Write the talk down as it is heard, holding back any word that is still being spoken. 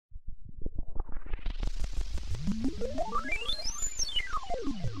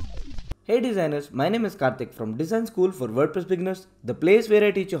Hey designers, my name is Karthik from Design School for WordPress Beginners, the place where I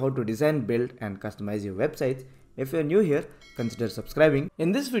teach you how to design, build and customize your websites. If you're new here, consider subscribing.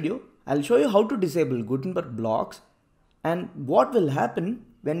 In this video, I'll show you how to disable Gutenberg blocks and what will happen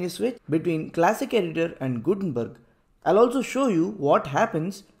when you switch between Classic Editor and Gutenberg. I'll also show you what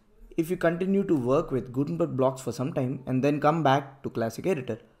happens if you continue to work with Gutenberg blocks for some time and then come back to Classic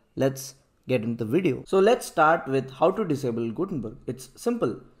Editor. Let's get into the video. So let's start with how to disable Gutenberg. It's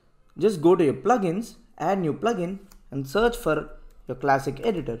simple. Just go to your plugins, add new plugin and search for your Classic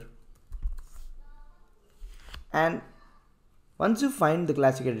Editor. And once you find the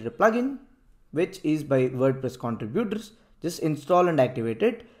Classic Editor plugin, which is by WordPress contributors, just install and activate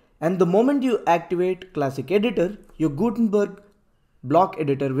it. And the moment you activate Classic Editor, your Gutenberg block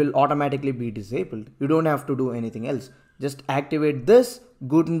editor will automatically be disabled. You don't have to do anything else. Just activate this,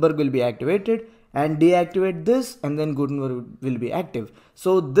 Gutenberg will be activated, and deactivate this and then Gutenberg will be active.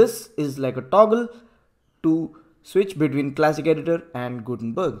 So this is like a toggle to switch between Classic Editor and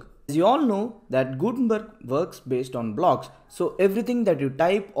Gutenberg. As you all know that Gutenberg works based on blocks. So everything that you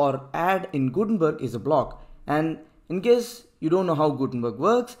type or add in Gutenberg is a block. And in case you don't know how Gutenberg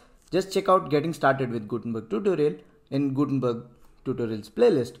works, just check out Getting Started with Gutenberg tutorial in Gutenberg tutorials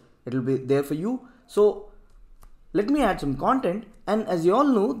playlist. It will be there for you. So let me add some content. And as you all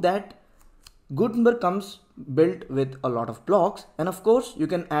know that Gutenberg comes built with a lot of blocks, and of course you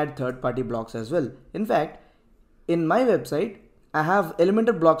can add third-party blocks as well. In fact, in my website I have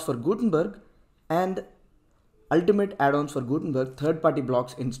Elementor blocks for Gutenberg and Ultimate add-ons for Gutenberg third-party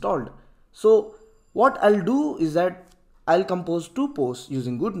blocks installed. So what I'll do is that I'll compose two posts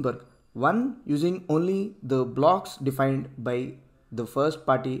using Gutenberg. One using only the blocks defined by the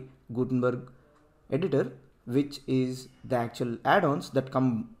first-party Gutenberg editor, which is the actual add-ons that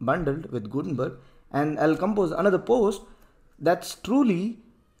come bundled with Gutenberg, and I'll compose another post that's truly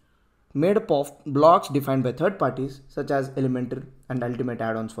made up of blocks defined by third parties such as Elementor and Ultimate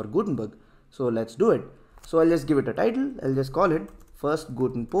add-ons for Gutenberg. So let's do it. So I'll just give it a title. I'll just call it first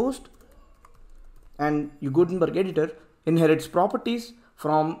Guten post, and your Gutenberg editor inherits properties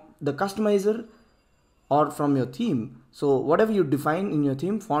from the customizer or from your theme. So whatever you define in your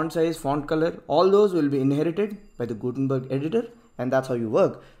theme, font size, font color, all those will be inherited by the Gutenberg editor, and that's how you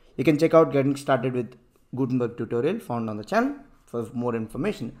work. You can check out Getting Started with Gutenberg tutorial found on the channel for more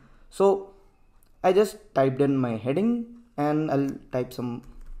information. So I just typed in my heading and I'll type some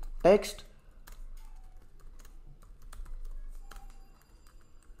text.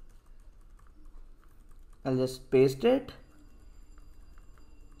 I'll just paste it.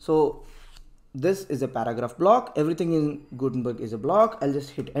 So this is a paragraph block. Everything in Gutenberg is a block. I'll just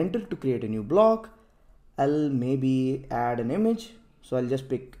hit enter to create a new block. I'll maybe add an image. So I'll just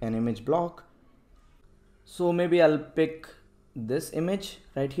pick an image block. So maybe I'll pick this image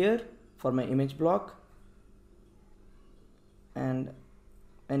right here for my image block. And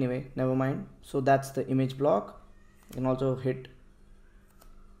anyway, never mind. So that's the image block. You can also hit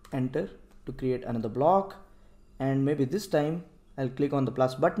enter to create another block. And maybe this time I'll click on the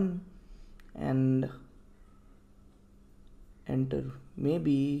plus button and enter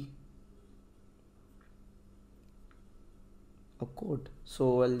maybe a code.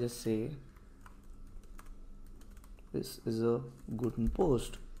 So I'll just say this is a Guten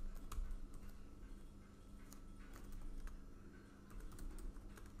post.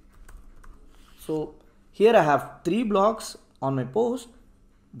 So here I have three blocks on my post.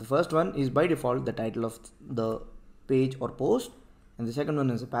 The first one is by default the title of the page or post, and the second one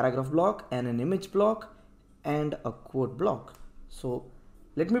is a paragraph block and an image block and a quote block. So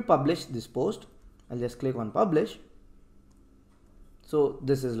let me publish this post. I'll just click on publish. So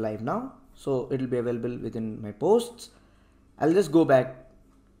this is live now. So it will be available within my posts. I'll just go back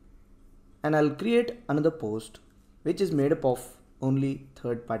and I'll create another post which is made up of only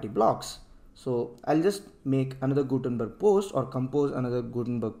third-party blocks. So I'll just make another Gutenberg post or compose another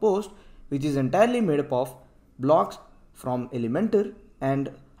Gutenberg post which is entirely made up of blocks from Elementor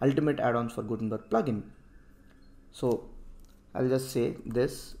and Ultimate add-ons for Gutenberg plugin. So I'll just say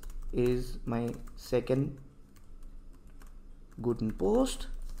this is my second Guten post,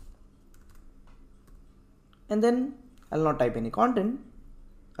 and then I'll not type any content.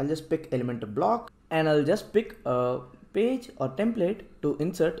 I'll just pick Elementor block and I'll just pick a page or template to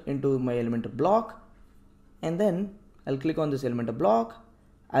insert into my Elementor block, and then I'll click on this Elementor block.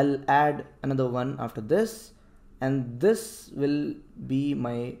 I'll add another one after this, and this will be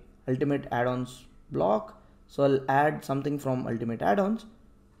my Ultimate add-ons block. So I'll add something from Ultimate add-ons,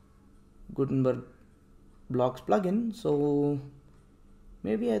 Gutenberg Blocks plugin. So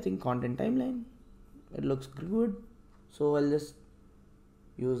maybe I think content timeline, it looks good. So I'll just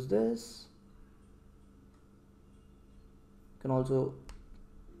use this. You can also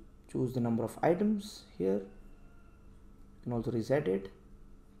choose the number of items here. You can also reset it,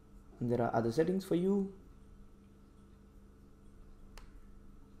 and there are other settings for you.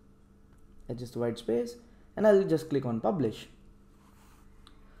 Adjust the white space, and I'll just click on publish.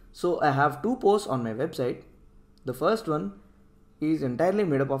 So I have two posts on my website. The first one is entirely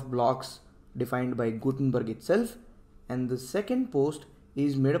made up of blocks defined by Gutenberg itself, and the second post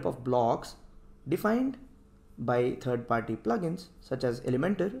is made up of blocks defined by third-party plugins such as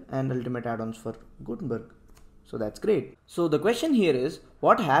Elementor and Ultimate add-ons for Gutenberg. So that's great. So the question here is,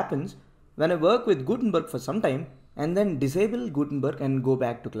 what happens when I work with Gutenberg for some time and then disable Gutenberg and go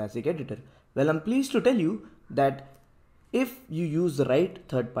back to Classic Editor? Well, I'm pleased to tell you that if you use the right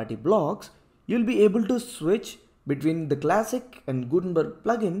third-party blocks, you'll be able to switch between the Classic and Gutenberg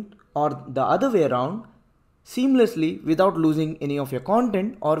plugin or the other way around seamlessly without losing any of your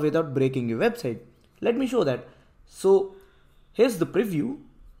content or without breaking your website. Let me show that. So here's the preview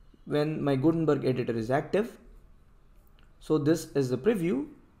when my Gutenberg editor is active. So this is the preview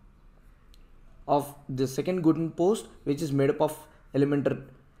of the second Gutenberg post, which is made up of Elementor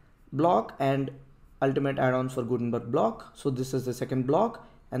block and Ultimate add-ons for Gutenberg block. So this is the second block,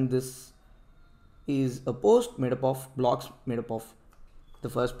 and this is a post made up of blocks made up of the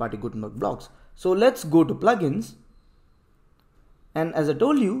first party Gutenberg blocks. So let's go to plugins, and as I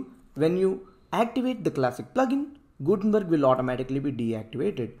told you, when you activate the Classic plugin, Gutenberg will automatically be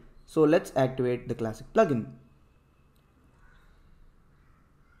deactivated. So let's activate the Classic plugin,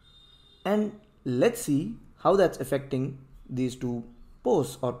 and let's see how that's affecting these two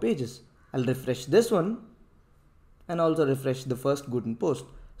posts or pages. I'll refresh this one and also refresh the first Gutenberg post.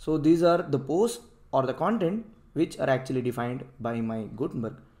 So these are the posts or the content which are actually defined by my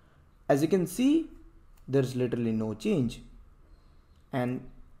Gutenberg. As you can see, there's literally no change, and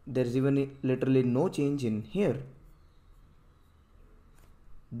there's even literally no change in here.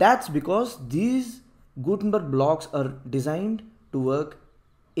 That's because these Gutenberg blocks are designed to work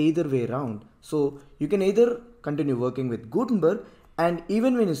either way around. So you can either continue working with Gutenberg, and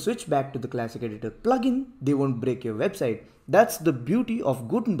even when you switch back to the Classic Editor plugin, they won't break your website. That's the beauty of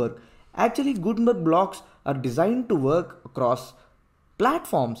Gutenberg. Actually, Gutenberg blocks are designed to work across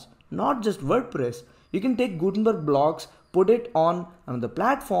platforms, not just WordPress. You can take Gutenberg blocks, put it on another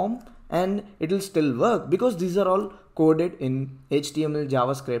platform, and it'll still work because these are all coded in HTML,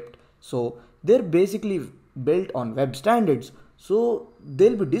 JavaScript. So they're basically built on web standards. So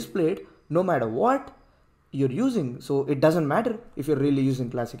they'll be displayed no matter what you're using. So it doesn't matter if you're really using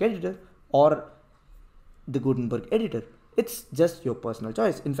Classic Editor or the Gutenberg editor. It's just your personal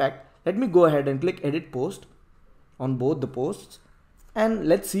choice. In fact, let me go ahead and click edit post on both the posts, and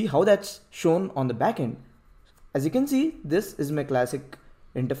let's see how that's shown on the back end. As you can see, this is my Classic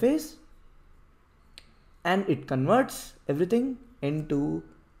interface, and it converts everything into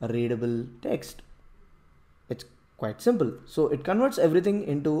a readable text. It's quite simple. So it converts everything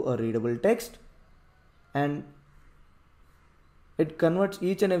into a readable text, and it converts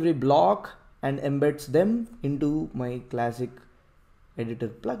each and every block and embeds them into my Classic Editor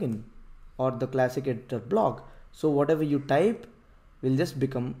plugin or the Classic Editor block. So whatever you type will just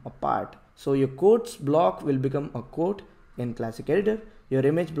become a part. So your quotes block will become a quote in Classic Editor, your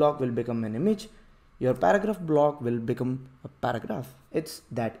image block will become an image, your paragraph block will become a paragraph. It's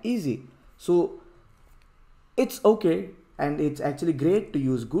that easy. So it's okay, and it's actually great to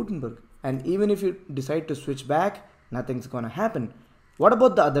use Gutenberg. And even if you decide to switch back, nothing's gonna happen. What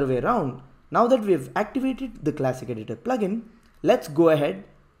about the other way around? Now that we've activated the Classic Editor plugin, let's go ahead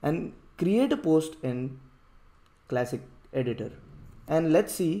and create a post in Classic Editor. And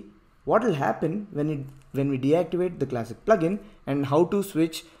let's see what will happen when we deactivate the Classic plugin, and how to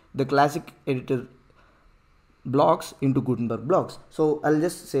switch the Classic Editor blocks into Gutenberg blocks. So I'll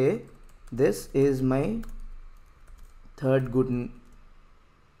just say this is my third Gutenberg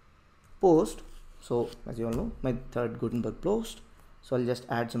post. So as you all know, my third Gutenberg post. So I'll just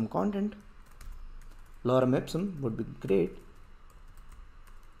add some content. Lorem ipsum would be great.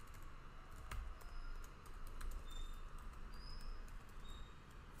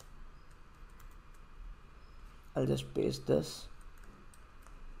 I'll just paste this.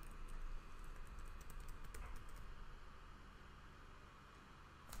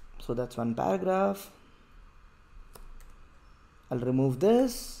 So that's one paragraph. I'll remove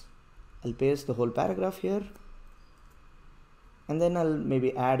this. I'll paste the whole paragraph here. And then I'll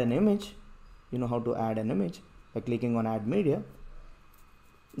maybe add an image. You know how to add an image by clicking on add media.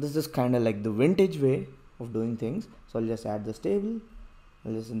 This is kind of like the vintage way of doing things. So I'll just add this table.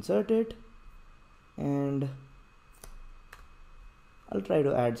 I'll just insert it. And I'll try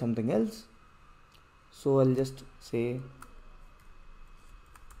to add something else. So I'll just say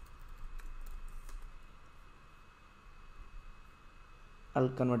I'll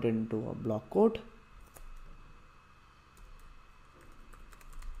convert it into a block code.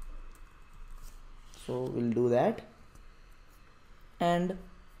 So we'll do that. And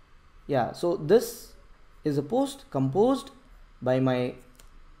yeah, so this is a post composed by my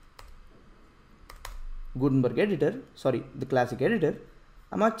Gutenberg editor, sorry, the classic editor.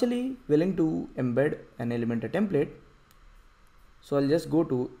 I'm actually willing to embed an Elementor template. So I'll just go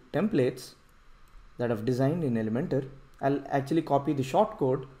to templates that I've designed in Elementor. I'll actually copy the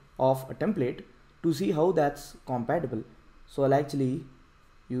shortcode of a template to see how that's compatible. So I'll actually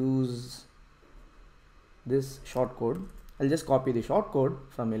use this shortcode. I'll just copy the shortcode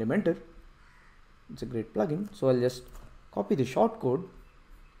from Elementor. It's a great plugin. So I'll just copy the shortcode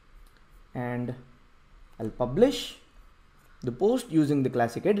and I'll publish the post using the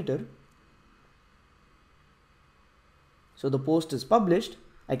classic editor. So the post is published.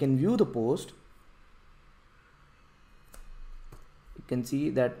 I can view the post. You can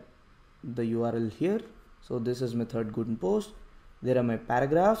see that the URL here. So this is my third Guten post. There are my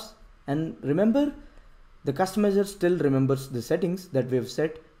paragraphs, and remember, the customizer still remembers the settings that we have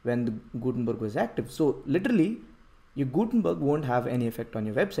set when the Gutenberg was active. So literally your Gutenberg won't have any effect on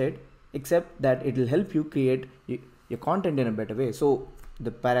your website, except that it will help you create your content in a better way. So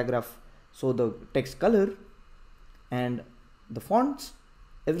the paragraph, so the text color and the fonts,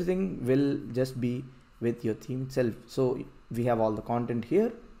 everything will just be with your theme itself. So we have all the content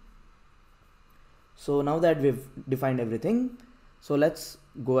here. So now that we've defined everything, so let's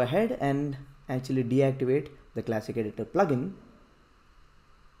go ahead and actually deactivate the classic editor plugin.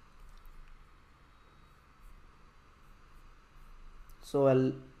 So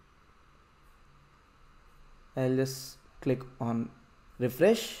I'll just click on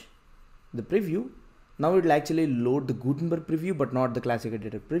refresh the preview. Now it will actually load the Gutenberg preview but not the classic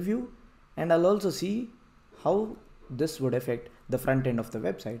editor preview, and I'll also see how this would affect the front end of the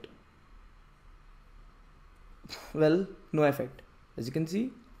website. Well, no effect. As you can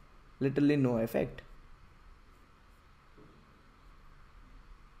see, literally no effect.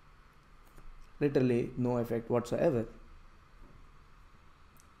 Literally no effect whatsoever.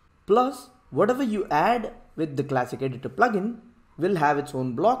 Plus, whatever you add with the classic editor plugin will have its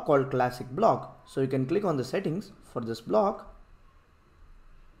own block called classic block. So you can click on the settings for this block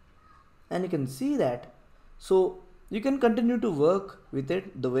and you can see that. So you can continue to work with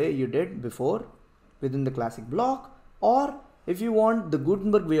it the way you did before within the classic block, or if you want the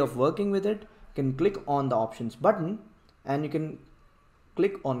Gutenberg way of working with it, you can click on the options button and you can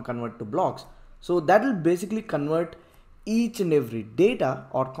click on convert to blocks. So that will basically convert each and every data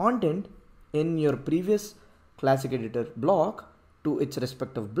or content in your previous classic editor block to its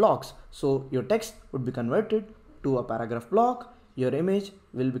respective blocks. So your text would be converted to a paragraph block, your image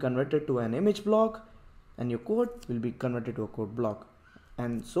will be converted to an image block, and your code will be converted to a code block,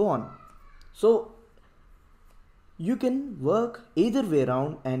 and so on. So you can work either way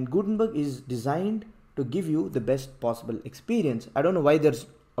around, and Gutenberg is designed to give you the best possible experience. I don't know why there's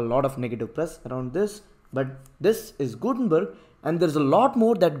a lot of negative press around this, but this is Gutenberg, and there's a lot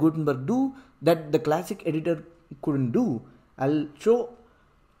more that Gutenberg do that the classic editor couldn't do. I'll show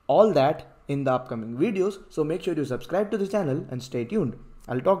all that in the upcoming videos, so make sure you subscribe to the channel and stay tuned.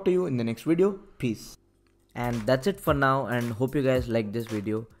 I'll talk to you in the next video. Peace. And that's it for now, and hope you guys liked this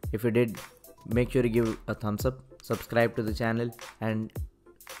video. If you did, make sure you give a thumbs up, subscribe to the channel, and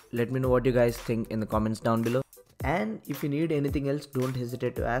let me know what you guys think in the comments down below. And if you need anything else, don't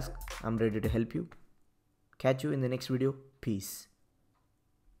hesitate to ask. I'm ready to help you. Catch you in the next video. Peace.